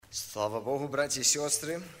Слава Богу, братья и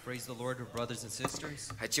сестры. Praise the Lord, brothers and sisters.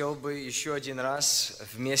 Хотел бы еще один раз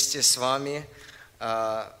вместе с вами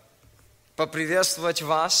поприветствовать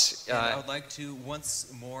вас And I would like to once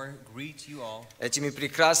more greet you all этими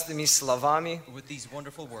прекрасными словами. with these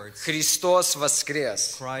wonderful words. Христос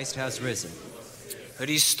воскрес! Christ has risen.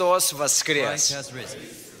 Христос Christ воскрес! has risen.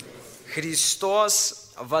 Христос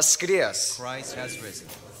воскрес! Christ has risen.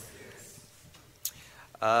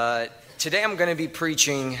 Today I'm going to be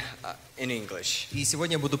preaching in English. И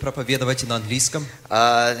сегодня я буду проповедовать на английском.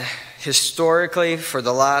 Historically, for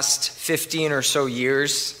the last 15 or so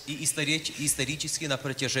years, И исторически на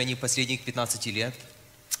протяжении последних 15 лет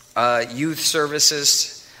youth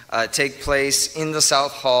services take place in the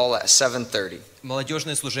South Hall at 7:30.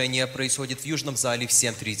 молодежное служение происходит в Южном зале в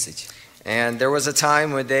 7:30. And there was a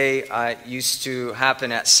time when they used to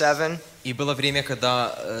happen at 7. И было время,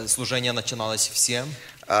 когда служение начиналось в 7.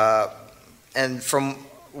 And from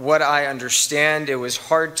what I understand, it was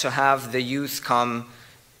hard to have the youth come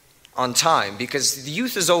on time because the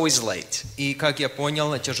youth is always late. И, как я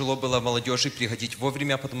понял, тяжело было молодежи приходить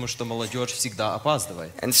вовремя, потому что молодежь всегда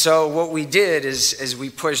опаздывает. And so what we did is we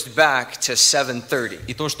pushed back to 7:30.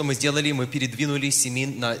 И то, что мы сделали, мы передвинули с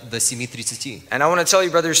 7 до 7:30. And I want to tell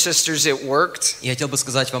you, brothers and sisters, it worked. Я хотел бы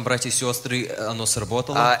сказать вам, братья и сестры, оно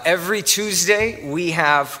сработало. Every Tuesday we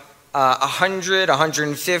have 100,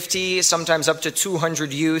 150, sometimes up to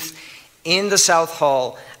 200 youth in the South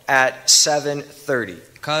Hall at 7:30.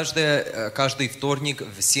 Каждый вторник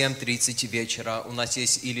в 7:30 вечера у нас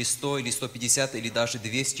есть или 100, или 150, или даже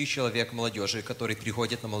 200 человек молодежи, которые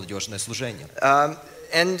приходят на молодежное служение.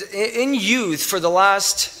 And in youth, for the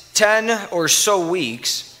last 10 or so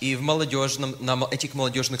weeks, И на этих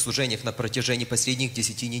молодежных служениях на протяжении последних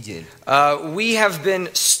 10 недель we have been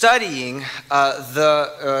studying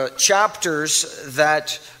the chapters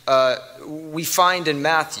that we find in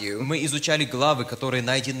Matthew. мы изучали главы, которые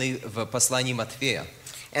найдены в послании Матфея.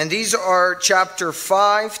 And these are chapter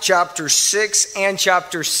 5, chapter 6, and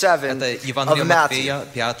chapter 7 Это of Евангелие Matthew. Матфея,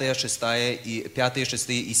 5, 6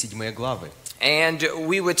 и 7 главы. And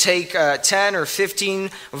we would take 10 or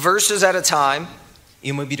 15 verses at a time.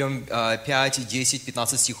 И мы берем 5, 10,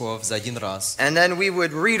 15 стихов за один раз. And then we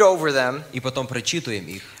would read over them, И потом прочитываем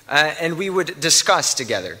их. and we would discuss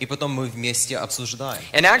together. И потом мы вместе обсуждаем.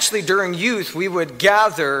 And actually, during youth, we would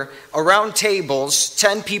gather around tables,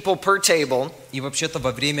 10 people per table. И вообще-то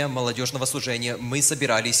во время молодежного служения мы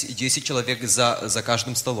собирались 10 человек за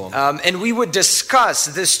каждым столом. And we would discuss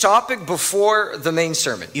this topic before the main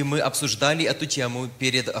sermon. И мы обсуждали эту тему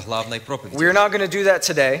перед главной We're проповедью. not going to do that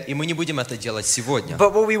today. И мы не будем это делать сегодня.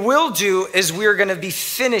 But what we will do is we're going to be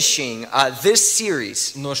finishing this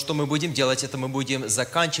series. Но что мы будем делать, это мы будем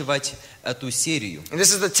заканчивать эту серию. And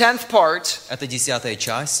this is the 10th part, Это 10-я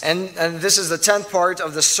часть. and this is the 10th part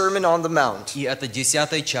of the Sermon on the Mount. И это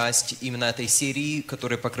 10-я часть именно этой серии,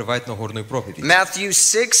 которая покрывает Нагорную проповедь. Matthew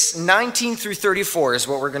 6, 19 through 34 is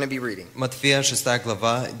what we're going to be reading. Матфея 6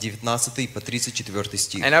 глава, 19 по 34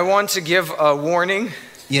 стих. And I want to give a warning.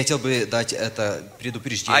 Я хотел бы дать это I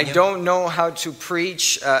предупреждение. don't know how to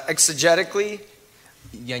preach exegetically.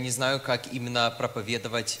 Я не знаю, как именно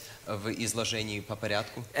проповедовать в изложении по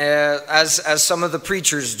порядку, As some of the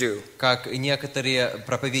preachers do. как некоторые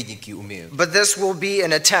проповедники умеют. But this will be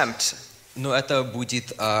an attempt Но это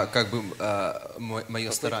будет как бы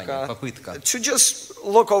мое старание, попытка, to just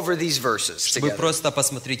look over these verses чтобы together. просто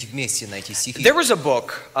посмотреть вместе на эти стихи. There was a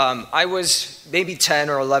book, I was maybe 10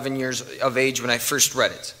 or 11 years of age when I first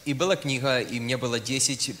read it. И была книга, и мне было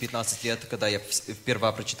 10-15 лет, когда я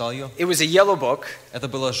впервые прочитал ее. It was a yellow book, Это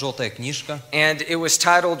была желтая книжка, and it was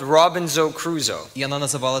titled Robinson Crusoe. и она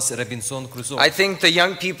называлась «Робинсон Крузо». I think the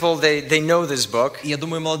young people, they know this book. И я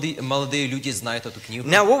думаю, молодые люди знают эту книгу.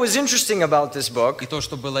 Now, what was interesting about this book И то,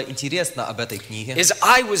 что было интересно об этой книге, is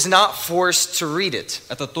I was not forced to read it.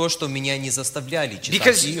 это то, что меня не заставляли читать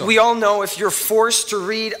Because ее. we all know if you're forced to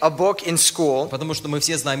read a book in school, Потому что мы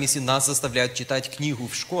все знаем, если нас заставляют читать книгу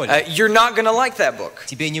в школе, you're not going to like that book.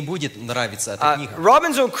 тебе не будет нравиться эта книга.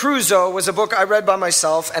 Robinson Crusoe was a book I read by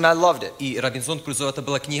myself, and I loved it. И «Робинсон Крузо» это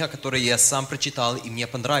была книга, которую я сам прочитал, и мне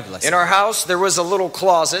понравилась. In our house, there was a little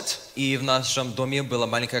closet. И в нашем доме была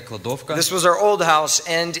маленькая кладовка. This was our old house,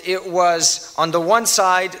 and it was on the one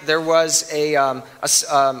side there was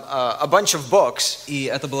a bunch of books. И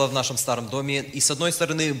это было в нашем старом доме. И с одной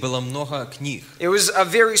стороны было много книг. It was a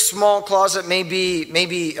very small closet, maybe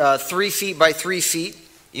 3 feet by 3 feet.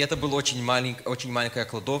 И это была очень маленькая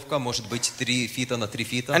кладовка, может быть 3 фита на 3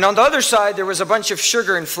 фита. And on the other side there was a bunch of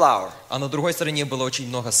sugar and flour. А на другой стороне было очень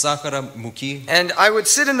много сахара, муки. And I would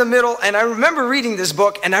sit in the middle, and I remember reading this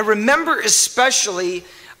book, and I remember especially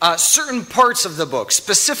certain parts of the book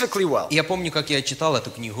specifically well. Я помню, как я читал эту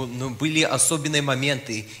книгу, но были особенные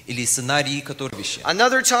моменты или сценарии, которые...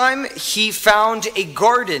 Another time, he found a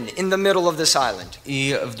garden in the middle of this island.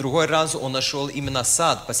 И в другой раз он нашел именно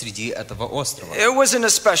сад посреди этого острова. It wasn't a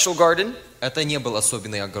special garden. Это не был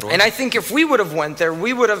особенный огород. And I think if we would have went there,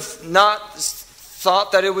 we would have not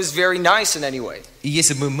thought that it was very nice in any way. И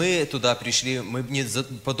если бы мы туда пришли, мы бы не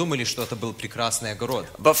подумали, что это был прекрасный огород.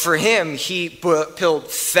 But for him, he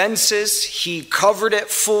built fences, he covered it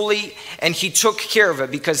fully, and he took care of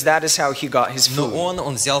it because that is how he got his Но food.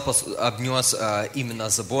 он взял, обнес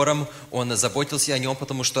именно забором, он заботился о нем,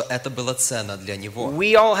 потому что это было ценно для него.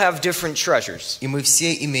 We all have different treasures. И мы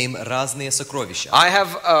все имеем разные сокровища. I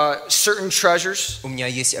have certain treasures, У меня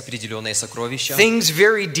есть определенные сокровища, things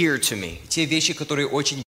very dear to me. те вещи, которые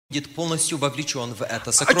очень будет полностью вовлечен в это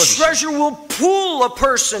A сокровище. treasure will pull a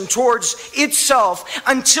person towards itself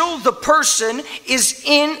until the person is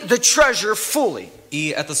in the treasure fully. И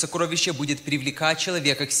это сокровище будет привлекать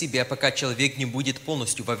человека к себе, пока человек не будет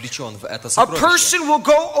полностью вовлечен в это A сокровище. person will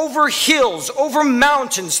go over hills, over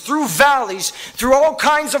mountains, through valleys, through all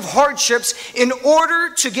kinds of hardships in order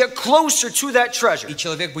to get closer to that treasure. И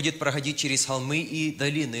человек будет проходить через холмы и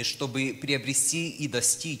долины, чтобы приобрести и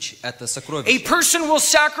достичь это A сокровище. person will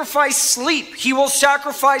sacrifice sleep. He will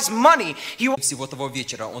sacrifice money. He will... Всего того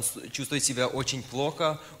вечера он чувствует себя очень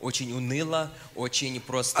плохо, очень уныло, очень A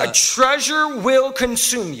просто. treasure will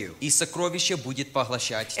consume you. И сокровище будет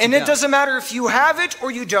поглощать And it тебя. doesn't matter if you have it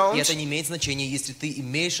or you И don't. это не имеет значения, если ты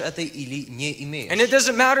имеешь это или не имеешь. And it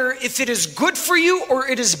doesn't matter if it is good for you or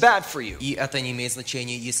it is bad for you. И это не имеет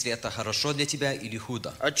значения, если это хорошо для тебя или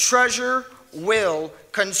худо. A treasure will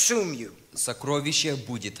consume you. Сокровище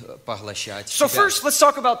будет поглощать So тебя. first, let's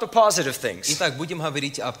talk about the positive things. Итак, будем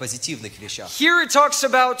говорить о позитивных вещах. Here it talks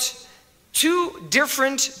about two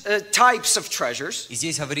different types of treasures. И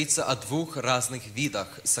здесь говорится о двух разных видах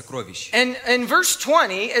сокровищ. And in verse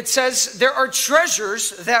 20, it says there are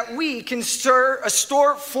treasures that we can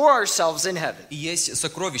store for ourselves in heaven. И есть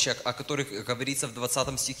сокровища, о которых говорится в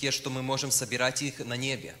 20 стихе, что мы можем собирать их на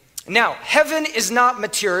небе. Now, heaven is not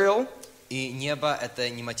material. И небо — это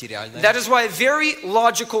нематериальное. That is why very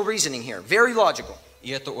logical reasoning here, very logical. И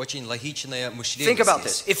это очень логичное мышление Think about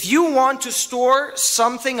здесь. this. If you want to store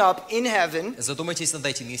something up in heaven, Задумайтесь над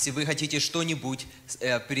этим. Если вы хотите что-нибудь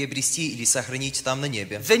приобрести или сохранить там на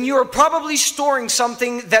небе, then you are probably storing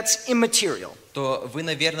something that's immaterial. то вы,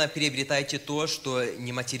 наверное, приобретаете то, что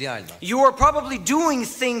нематериально. You are probably doing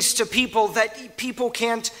things to people that people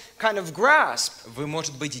can't kind of grasp. Вы,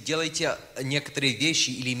 может быть, делаете некоторые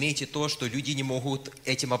вещи или имеете то, что люди не могут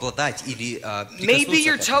этим обладать или Maybe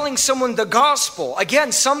you're прикоснуться к этому. telling someone the gospel.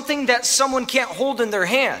 Again, something that someone can't hold in their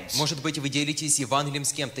hands. Может быть, вы делитесь Евангелием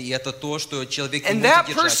с кем-то, и это то, что человек не And может that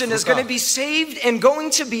держать person в is going to руках. be saved and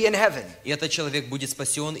going to be in heaven. И этот человек будет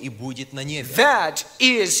спасен и будет на небе. That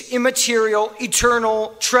is immaterial,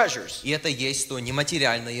 eternal treasures. И это есть то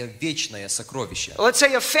нематериальное, вечное сокровище. Let's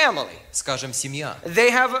say a family. Скажем, семья.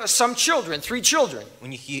 They have some children, 3 children. У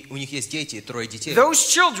них есть дети, 3 детей. Those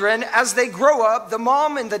children, as they grow up, the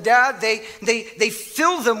mom and the dad, they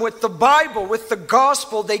fill them with the Bible, with the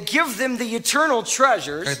gospel. They give them the eternal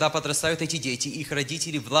treasures. Когда подрастают эти дети, их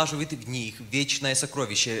родители влаживают в них вечное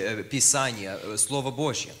сокровище, Писание, Слово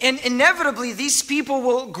Божье. And inevitably, these people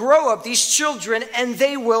will grow up, these children, and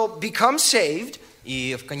they will become saved.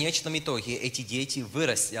 И в конечном итоге эти дети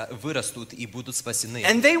вырастут и будут спасены.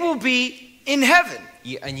 And they will be in heaven.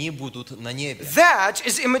 И они будут на небе. That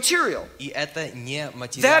is immaterial. И это не That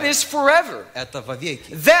материально. is forever. Это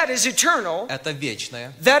вовеки. That is eternal. Это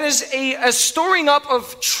вечное. That is a storing up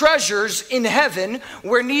of treasures in heaven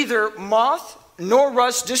where neither moth nor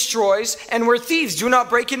rust destroys, and where thieves do not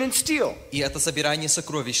break in and steal. И это собирание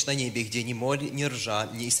сокровищ на небе, где ни моль, ни ржа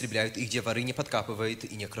не истребляют, и где воры не подкапывают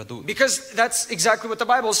и не крадут. Because that's exactly what the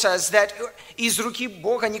Bible says, that из руки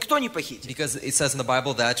Бога никто не похитит. Because it says in the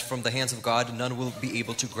Bible that from the hands of God none will be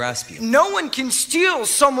able to grasp you. No one can steal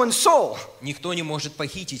someone's soul. Никто не может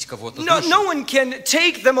похитить кого-то No душу. one can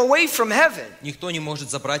take them away from heaven. Никто не может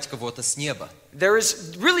забрать кого-то с неба. There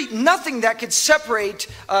is really nothing that could separate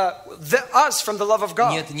us from the love of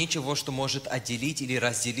God. Нет ничего, что может отделить или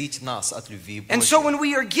разделить нас от любви And so Божьей. when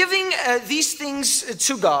we are giving these things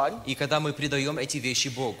to God, И когда мы предаем эти вещи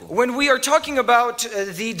Богу, when we are talking about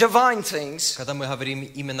the divine things, когда мы говорим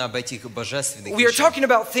именно об этих божественных we are вещах, talking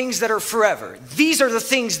about things that are forever. These are the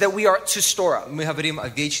things that we are to store up. мы говорим о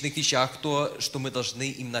вечных вещах, то, что мы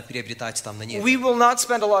должны именно приобретать там на небе. We will not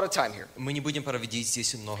spend a lot of time here. Мы не будем проводить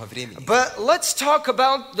здесь много времени. But let's talk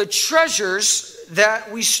about the treasures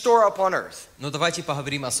that we store up on earth. Но давайте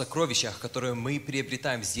поговорим о сокровищах, которые мы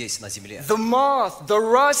приобретаем здесь, на земле. The moth, the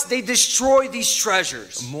rust, they destroy these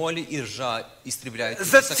treasures. Моль и ржа истребляют эти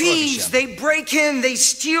The thieves, сокровища. they break in, they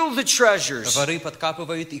steal the treasures. Воры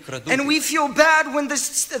подкапывают и крадут And we их. feel bad when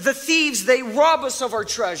the thieves, they rob us of our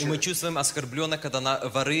И мы treasure. чувствуем оскорбленно, когда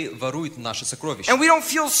воры воруют наши сокровища. And we don't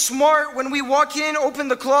feel smart when we walk in, open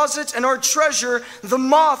the closet, and our treasure, the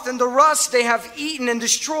moth and the rust, they have eaten and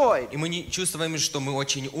destroyed. И мы не чувствуем, что мы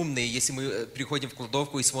очень умные, если мы приходим в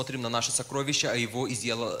кладовку и смотрим на наши сокровища, а его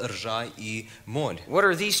изъела ржа и моль. What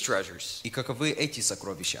are these treasures? И каковы эти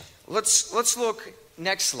сокровища? Let's look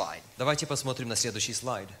next slide. Давайте посмотрим на следующий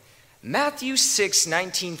слайд. Matthew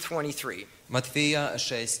 6:19-23. Матфея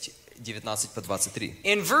 6, 19 по 23.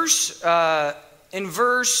 In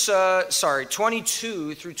verse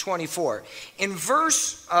 22 through 24.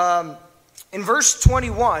 In verse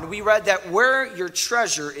 21, we read that where your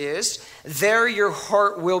treasure is, there your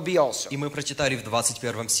heart will be also. И мы прочитали в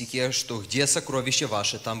 21 стихе, что где сокровище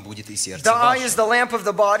ваше, там будет и сердце The eye is ваше. the lamp of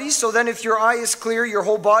the body, so then if your eye is clear, your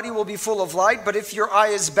whole body will be full of light. But if your eye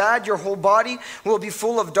is bad, your whole body will be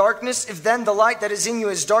full of darkness. If then the light that is in you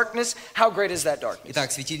is darkness, how great is that darkness?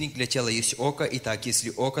 Итак, светильник для тела есть око. Итак,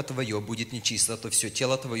 если око твое будет нечисто, то все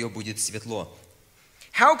тело твое будет светло.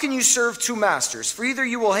 How can you serve two masters? For either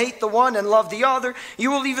you will hate the one and love the other,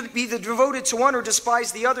 you will either be devoted to one or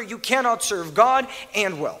despise the other. You cannot serve God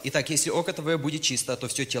and wealth. Итак, если око твое будет чисто, то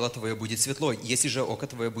все тело твое будет светло. Если же око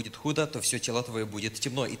твое будет худо, то все тело твое будет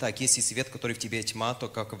темно. Итак, если свет, который в тебе тьма, то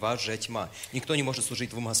какова же тьма? Никто не может служить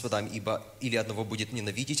двум господам, ибо или одного будет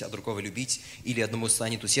ненавидеть, а другого любить, или одному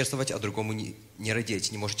станет усердствовать, а другому не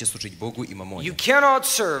радеть. Не можете служить Богу и мамоне. You cannot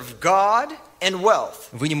serve God and wealth.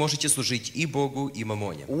 Вы не можете служить и Богу, и мамоне.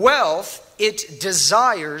 Wealth, it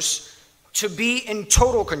desires to be in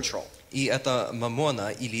total control. И это мамона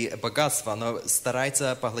или богатство, оно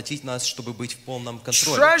старается поглотить нас, чтобы быть в полном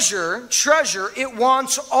контроле. Treasure, it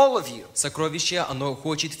wants all of you. Сокровище, оно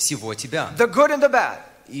хочет всего тебя. The good and the bad.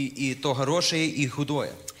 И то хорошее, и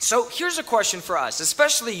худое. So here's a question for us,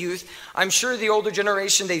 especially youth. I'm sure the older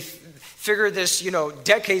generation, they figured this,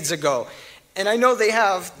 decades ago. And I know they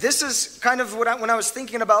have. This is kind of when I was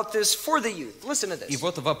thinking about this for the youth. Listen to И this.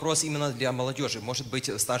 вот вопрос именно для молодежи. Может быть,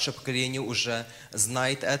 старшее поколение уже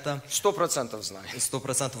знает это, 100% знаю.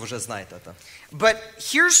 100% уже знает это. But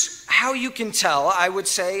here's how you can tell, I would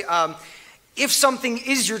say, if something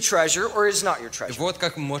is your treasure or is not your И treasure. вот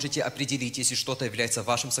как вы можете определить, если что-то является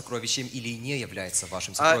вашим сокровищем или не является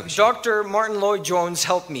вашим сокровищем. Dr. Martin Lloyd-Jones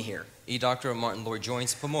helped me here. И доктор Мартин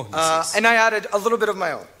Ллойд-Джонс помог мне здесь. And I added a little bit of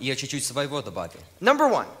my own. И я чуть-чуть своего добавил. Number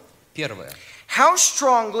one, Первое. how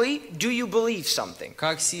strongly do you believe something?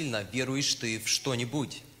 Как сильно веруешь ты в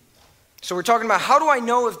что-нибудь? So we're talking about how do I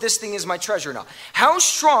know if this thing is my treasure or not? How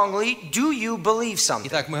strongly do you believe something?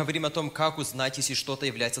 Итак, мы говорим о том, как узнать, если что-то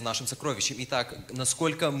является нашим сокровищем. Итак,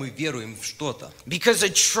 насколько мы веруем в что-то. Because a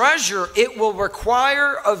treasure, it will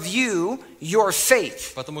require of you your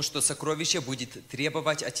faith. Потому что сокровище будет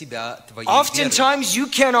требовать от тебя твоей веры. Oftentimes you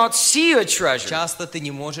cannot see a treasure. Часто ты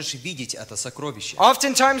не можешь видеть это сокровище.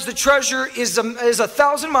 Oftentimes the treasure is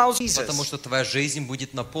 1,000 miles Потому Jesus. что твоя жизнь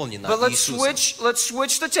будет наполнена But Иисусом. let's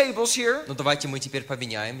switch the tables here. Но давайте мы теперь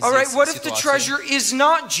поменяем All right, здесь what if the ситуацию. treasure is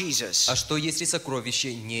not Jesus? А что если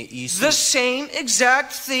сокровище не The Иисус? same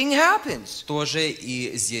exact thing happens. Тоже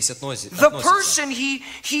и здесь относится. The person, he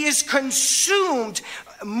is consumed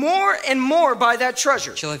more and more by that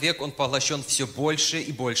treasure. Человек, он поглощен все больше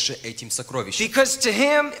и больше этим сокровищем. Because to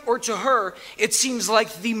him or to her, it seems like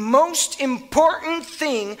the most important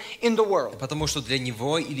thing in the world. Потому что для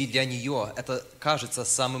него или для нее это кажется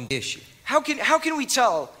самым вещью. How can we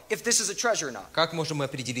tell if this is a treasure or not? Как можем мы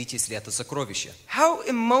определить, если это сокровище? How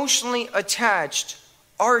emotionally attached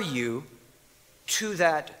are you to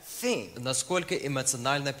that thing? Насколько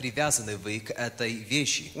эмоционально привязаны вы к этой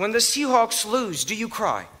вещи? When the Seahawks lose, do you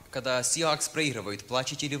cry? Когда Seahawks проигрывают,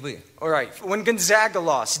 плачете ли вы? All right. When Gonzaga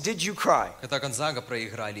lost, did you cry? Когда Гонзага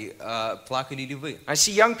проиграли, плакали ли вы? I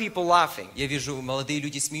see young people laughing. Я вижу, молодые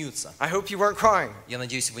люди смеются. I hope you weren't crying. Я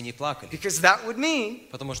надеюсь, вы не плакали. Because that would mean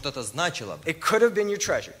Потому что это значило бы, it could have been your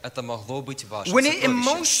treasure. это могло быть вашим When it сокровищем.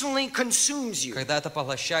 emotionally consumes you, Когда это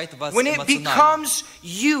поглощает вас when it эмоционально, becomes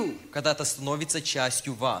you, когда это становится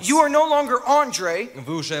частью вас, you are no longer Andre,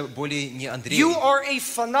 вы уже более не Андрей, you are a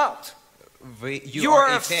fanat. you are are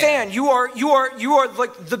a a fan. fan. You are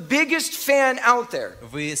like the biggest fan out there.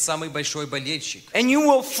 Вы самый большой болельщик, And you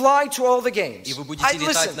will fly to all the games. и вы будете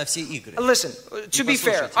летать на все игры. Listen, to be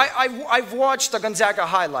fair, послушайте. I've watched the Gonzaga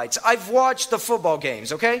highlights. I've watched the football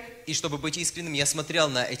games, okay? И И чтобы быть искренним, я смотрел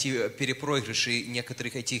на эти перепроигрыши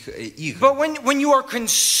некоторых этих игр. But when you are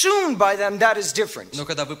consumed by them, that is different. Но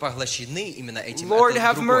когда вы поглощены именно этим, Lord, это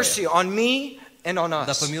have другое. mercy on me and on Да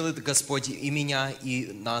us. помилует Господь и меня, и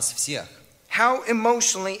нас всех. How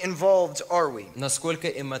emotionally involved are we? Насколько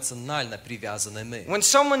эмоционально привязаны мы. When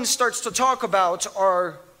someone starts to talk about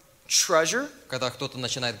our treasure Когда кто-то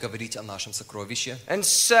начинает говорить о нашем сокровище and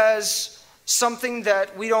says something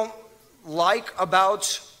that we don't like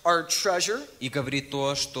about our treasure, и говорит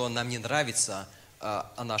то, что нам не нравится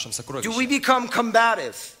о нашем do we сокровище, become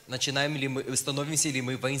combative? начинаем ли мы, становимся ли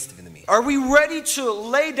мы воинственными? Are we ready to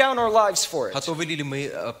lay down our lives for it? Готовы ли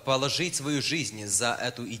мы положить свою жизнь за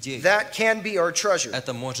эту идею? That can be our treasure.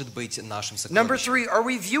 Это может быть нашим Number сокровищем. 3, are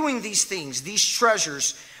we viewing these things, these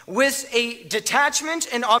treasures, with a detachment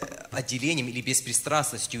and Отделением или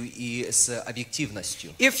беспристрастностью и с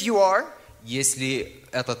объективностью. if you are, Если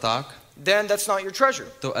это так, then that's not your treasure.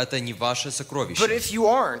 то это не ваше But сокровище. if you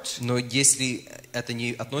aren't, Но если это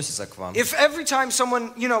не относится к вам, if every time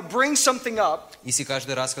someone, brings something up, если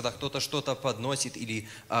каждый раз, когда кто-то что-то подносит или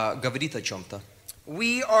говорит о чем-то,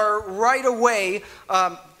 we are right away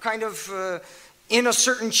in a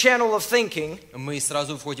certain channel of thinking, мы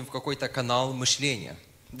сразу входим в какой-то канал мышления.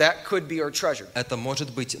 that could be our treasure. Это может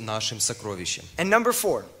быть нашим сокровищем. And number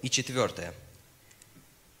 4, И четвертое.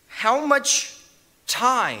 how much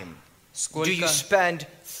time do you Сколько, spend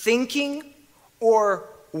thinking or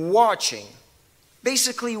watching,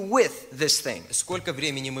 basically with this thing? сколько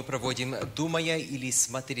времени мы проводим, думая или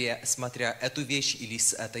смотря эту вещь или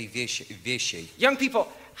с этой вещей? Young people,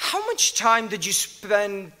 how much time did you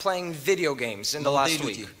spend playing video games in the Молодые last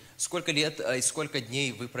люди, week? сколько лет и сколько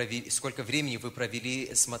дней вы провели, сколько времени вы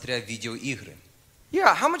провели, смотря видеоигры?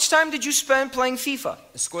 Yeah, how much time did you spend playing FIFA?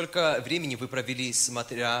 Сколько времени вы провели,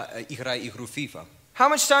 играя игру FIFA? How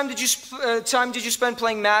much time did you spend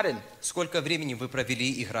playing Madden Сколько времени вы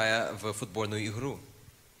провели, играя в футбольную игру?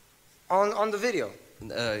 on the video?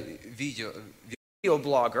 Видео. Video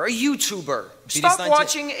blogger, a YouTuber. Stop Перестаньте-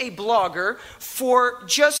 watching a blogger for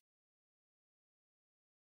just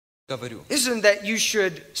Говорю. isn't that you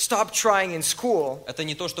should stop trying in school Это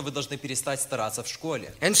не то, что вы должны перестать стараться в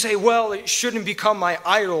школе. and say, well, it shouldn't become my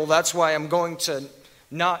idol, that's why I'm going to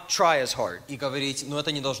not try as hard. И говорить, ну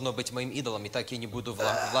это не должно быть моим идолом, и так я не буду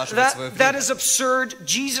влаживать свое That время. is absurd.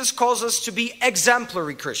 Jesus calls us to be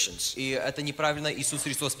exemplary Christians. И это неправильно. Иисус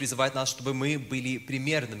Христос призывает нас, чтобы мы были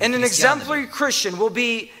примерными And an христианами. exemplary Christian will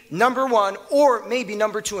be number 1 or maybe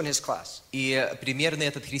number 2 in his class. И примерный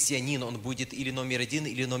этот христианин, он будет или номер 1,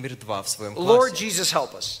 или номер 2 в своем Lord классе. Jesus,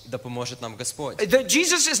 help us. Да поможет нам Господь.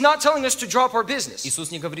 Jesus is not telling us to drop our business.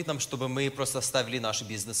 Иисус не говорит нам, чтобы мы просто оставили наши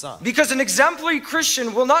бизнеса. Because an exemplary Christian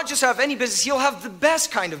will not just have any business, he'll have the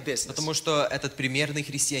best kind of business. Потому что этот примерный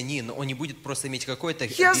христианин, он не будет просто иметь какой-то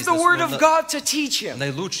He has бизнес, the Word но of God to teach him.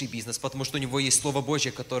 наилучший бизнес, потому что у него есть Слово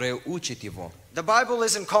Божье, которое учит его. The Bible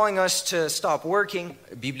isn't calling us to stop working.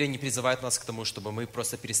 Библия не призывает нас к тому, чтобы мы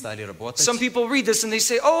просто перестали работать. Some people read this and they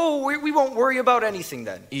say, oh, we won't worry about anything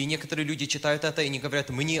then. И некоторые люди читают это и не говорят,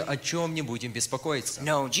 мы ни о чем не будем беспокоиться.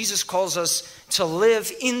 No, Jesus calls us to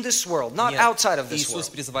live in this world, not Нет, outside of this Иисус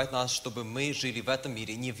world. призывает нас, чтобы мы жили в этом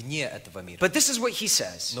мире, не вне этого мира. But this is what he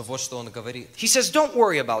says. Но вот что он говорит. He says, don't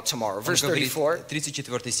worry about tomorrow. Он Verse говорит, 34.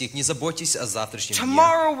 34 стих, «Не заботьтесь о завтрашнем дне,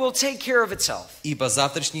 Tomorrow will take care of itself. ибо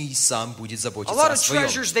завтрашний сам будет A заботиться lot о of своем».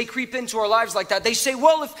 treasures, they creep into our lives like that. They say,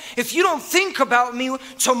 well, if you don't think about me,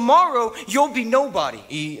 tomorrow you'll be nobody.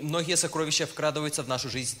 И многие сокровища вкрадываются в нашу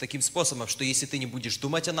жизнь таким способом, что если ты не будешь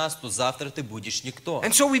думать о нас, то завтра ты будешь никто.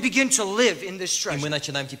 And so we begin to live in this И мы treasure.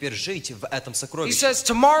 начинаем теперь жить в этом He сокровище. says,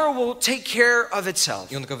 tomorrow will take care of itself.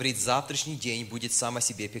 И он говорит, завтрашний день будет сам о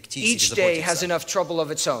себе пектись или Each day has заботиться. enough trouble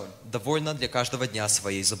of its own. Довольно для каждого дня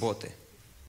своей заботы.